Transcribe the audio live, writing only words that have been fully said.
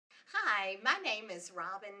Hi, my name is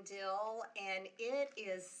Robin Dill, and it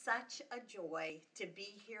is such a joy to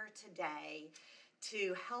be here today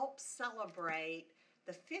to help celebrate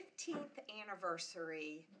the 15th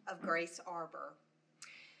anniversary of Grace Arbor.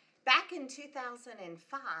 Back in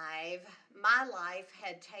 2005, my life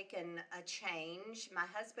had taken a change. My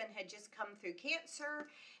husband had just come through cancer,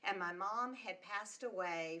 and my mom had passed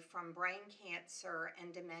away from brain cancer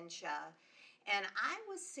and dementia. And I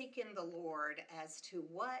was seeking the Lord as to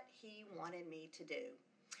what He wanted me to do.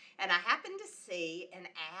 And I happened to see an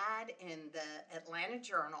ad in the Atlanta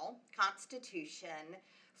Journal Constitution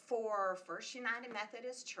for First United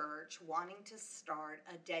Methodist Church wanting to start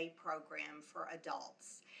a day program for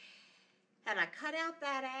adults. And I cut out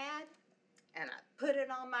that ad and I put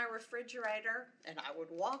it on my refrigerator, and I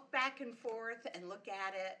would walk back and forth and look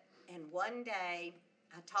at it. And one day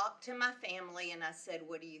I talked to my family and I said,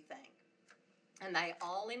 "What do you think?" And they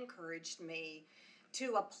all encouraged me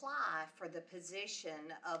to apply for the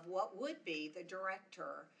position of what would be the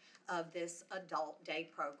director of this adult day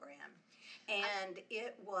program. And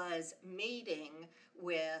it was meeting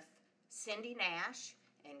with Cindy Nash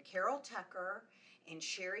and Carol Tucker and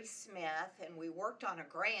Sherry Smith, and we worked on a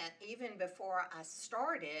grant even before I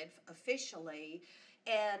started officially,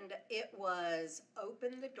 and it was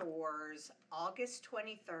Open the Doors August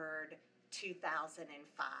 23rd,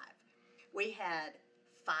 2005. We had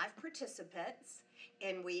 5 participants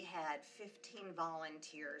and we had 15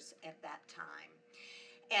 volunteers at that time.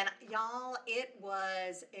 And y'all, it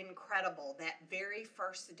was incredible. That very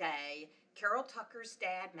first day, Carol Tucker's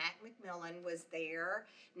dad, Mac McMillan, was there.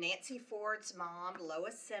 Nancy Ford's mom,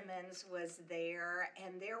 Lois Simmons, was there.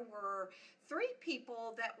 And there were 3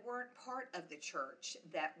 people that weren't part of the church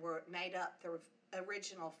that made up the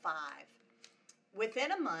original 5.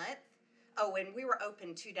 Within a month, and we were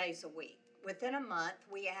open 2 days a week. Within a month,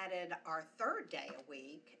 we added our 3rd day a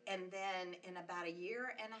week, and then in about a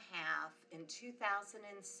year and a half, in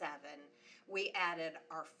 2007, we added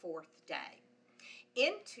our 4th day.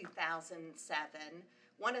 In 2007,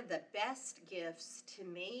 one of the best gifts to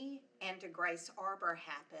me and to Grace Arbor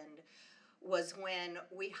happened was when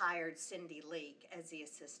we hired Cindy Leak as the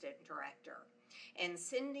assistant director. And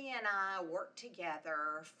Cindy and I worked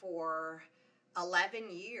together for 11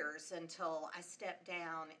 years until I stepped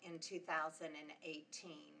down in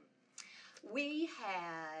 2018. We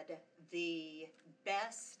had the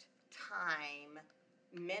best time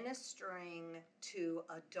ministering to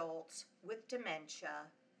adults with dementia,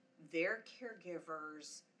 their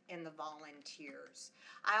caregivers, and the volunteers.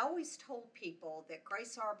 I always told people that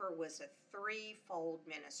Grace Arbor was a 3-fold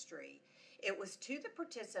ministry. It was to the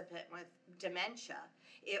participant with dementia,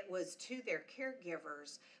 it was to their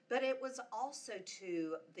caregivers, but it was also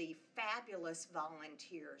to the fabulous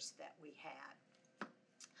volunteers that we had.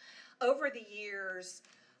 Over the years,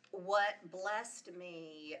 what blessed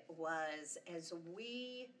me was as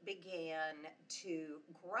we began to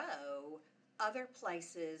grow, other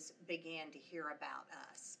places began to hear about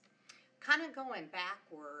us. Kind of going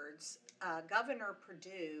backwards, Governor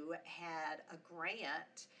Perdue had a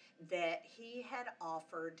grant that he had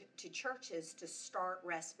offered to churches to start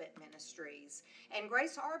respite ministries. And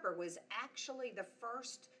Grace Arbor was actually the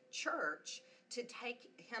first church to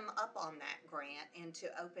take him up on that grant and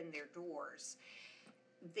to open their doors.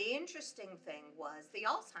 The interesting thing was the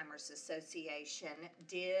Alzheimer's Association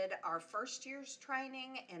did our first year's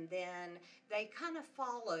training, and then they kind of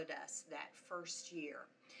followed us that first year.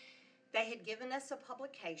 They had given us a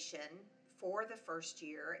publication for the first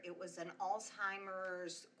year. It was an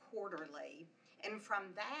Alzheimer's quarterly. And from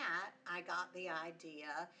that, I got the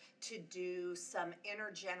idea to do some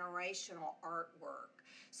intergenerational artwork.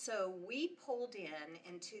 So we pulled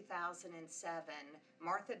in 2007,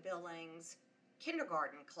 Martha Billings'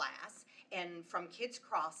 kindergarten class and from Kids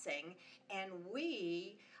Crossing, and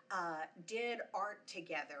we did art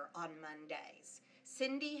together on Mondays.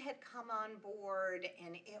 Cindy had come on board,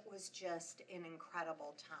 and it was just an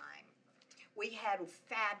incredible time. We had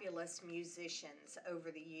fabulous musicians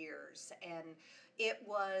over the years, and it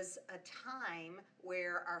was a time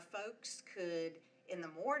where our folks could, in the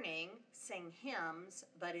morning, sing hymns,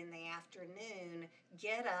 but in the afternoon,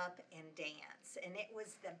 get up and dance. And it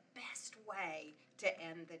was the best way to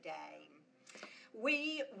end the day.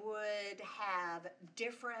 We would have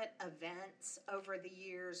different events over the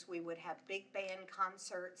years. We would have big band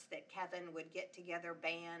concerts that Kevin would get together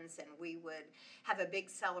bands, and we would have a big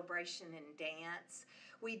celebration and dance.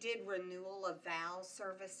 We did renewal of vow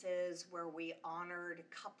services where we honored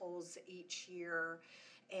couples each year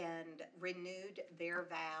and renewed their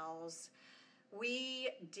vows. We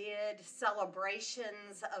did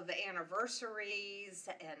celebrations of anniversaries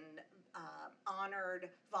and honored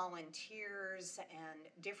volunteers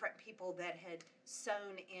and different people that had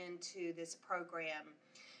sewn into this program.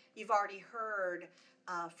 You've already heard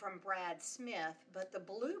from Brad Smith, but the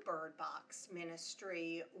Bluebird Box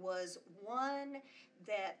Ministry was one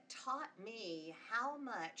that taught me how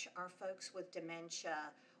much our folks with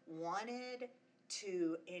dementia wanted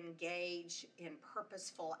to engage in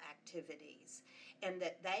purposeful activities, and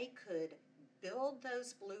that they could build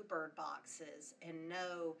those Bluebird boxes and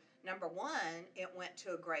know, number one, it went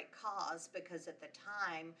to a great cause because at the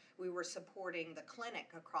time we were supporting the clinic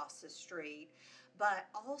across the street, but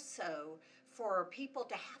also for people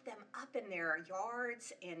to have them up in their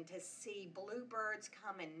yards and to see bluebirds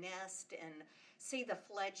come and nest and see the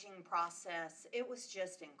fledging process. It was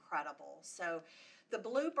just incredible. So the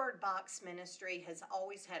Bluebird Box Ministry has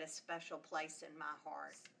always had a special place in my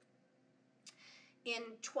heart. In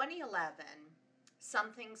 2011,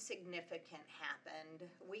 something significant happened.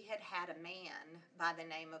 We had a man by the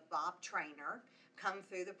name of Bob Trainer come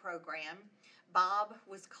through the program. Bob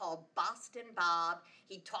was called Boston Bob.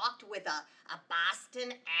 He talked with a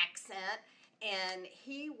Boston accent, and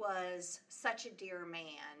he was such a dear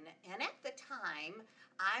man. And at the time,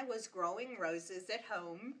 I was growing roses at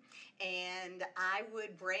home, and I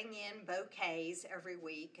would bring in bouquets every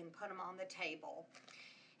week and put them on the table.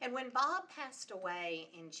 And when Bob passed away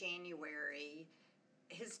in January,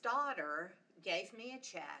 his daughter gave me a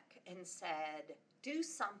check and said, "Do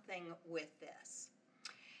something with this."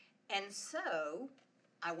 And so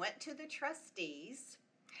I went to the trustees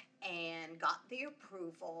and got the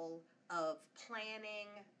approval of planting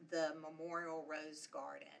the Memorial Rose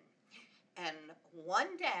Garden. And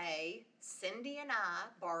one day, Cindy and I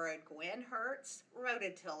borrowed Gwen Hurt's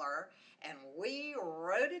rototiller, and we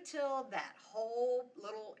rototilled that whole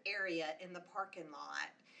little area in the parking lot.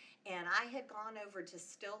 And I had gone over to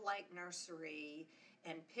Still Lake Nursery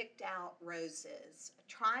and picked out roses,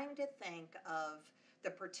 trying to think of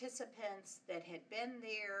the participants that had been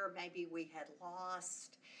there, maybe we had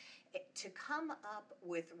lost, to come up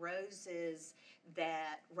with roses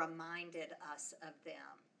that reminded us of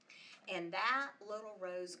them. And that little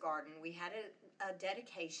rose garden, we had a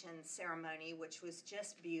dedication ceremony, which was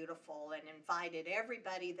just beautiful, and invited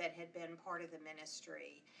everybody that had been part of the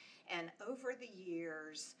ministry. And over the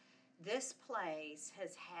years, this place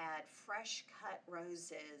has had fresh cut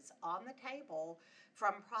roses on the table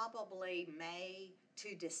from probably May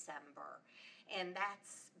to December. And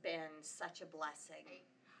that's been such a blessing.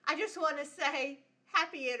 I just want to say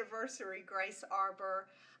happy anniversary, Grace Arbor.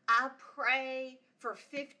 I pray for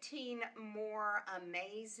 15 more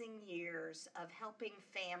amazing years of helping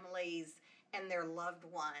families and their loved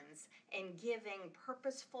ones and giving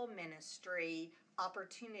purposeful ministry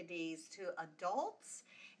opportunities to adults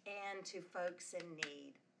and to folks in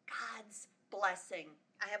need. God's blessing.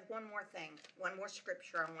 I have one more thing, one more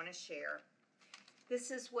scripture I want to share.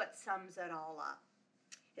 This is what sums it all up.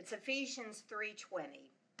 It's Ephesians 3:20.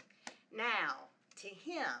 Now, to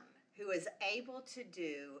him who is able to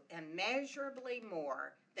do immeasurably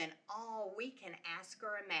more than all we can ask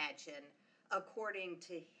or imagine, according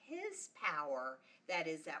to his power that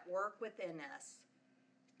is at work within us,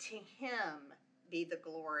 to him be the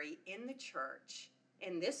glory in the church,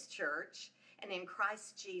 in this church, and in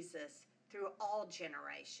Christ Jesus through all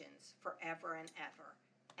generations, forever and ever.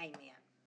 Amen.